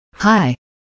Hi,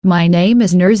 my name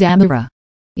is Nurzamira.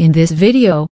 In this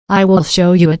video, I will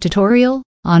show you a tutorial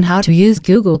on how to use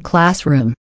Google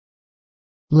Classroom.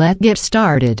 Let's get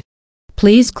started.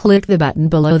 Please click the button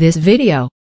below this video.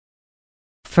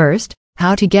 First,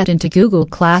 how to get into Google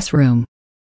Classroom.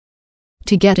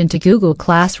 To get into Google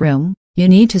Classroom, you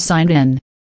need to sign in.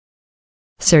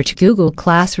 Search Google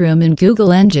Classroom in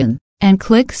Google Engine, and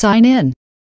click Sign In.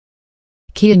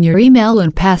 Key in your email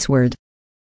and password.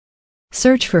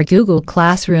 Search for Google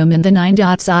Classroom in the 9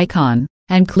 dots icon,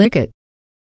 and click it.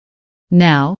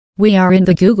 Now, we are in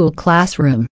the Google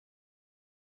Classroom.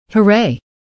 Hooray!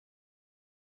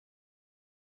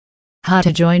 How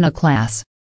to join a class.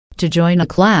 To join a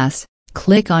class,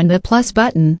 click on the plus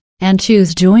button, and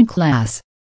choose Join Class.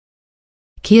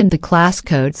 Key in the class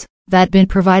codes that been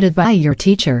provided by your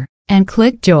teacher, and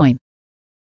click Join.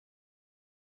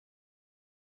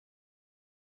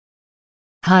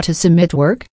 How to submit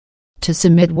work. To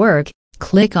submit work,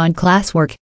 click on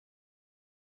Classwork.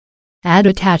 Add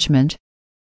attachment.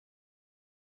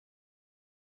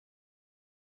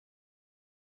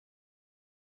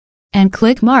 And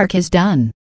click Mark as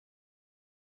done.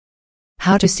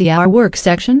 How to see our work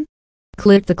section?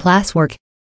 Click the Classwork.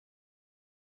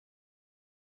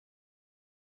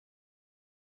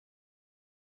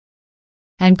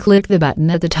 And click the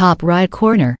button at the top right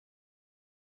corner.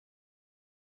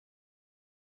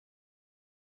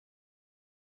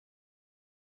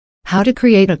 How to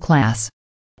create a class.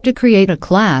 To create a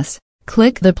class,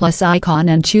 click the plus icon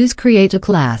and choose Create a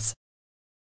Class.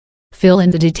 Fill in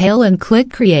the detail and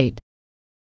click Create.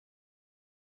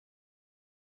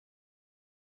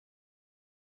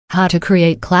 How to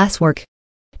create classwork.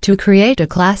 To create a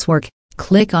classwork,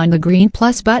 click on the green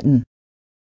plus button.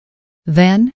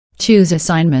 Then, choose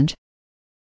Assignment.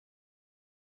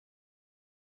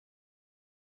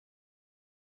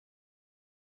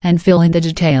 And fill in the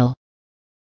detail.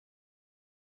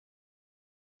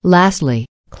 Lastly,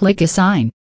 click Assign.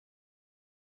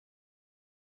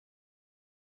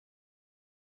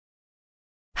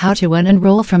 How to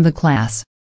unenroll from the class.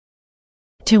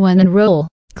 To unenroll,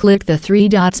 click the 3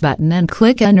 dots button and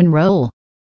click Unenroll.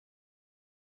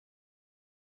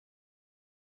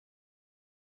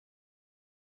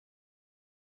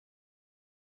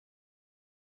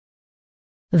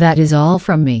 That is all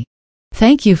from me.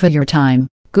 Thank you for your time.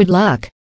 Good luck.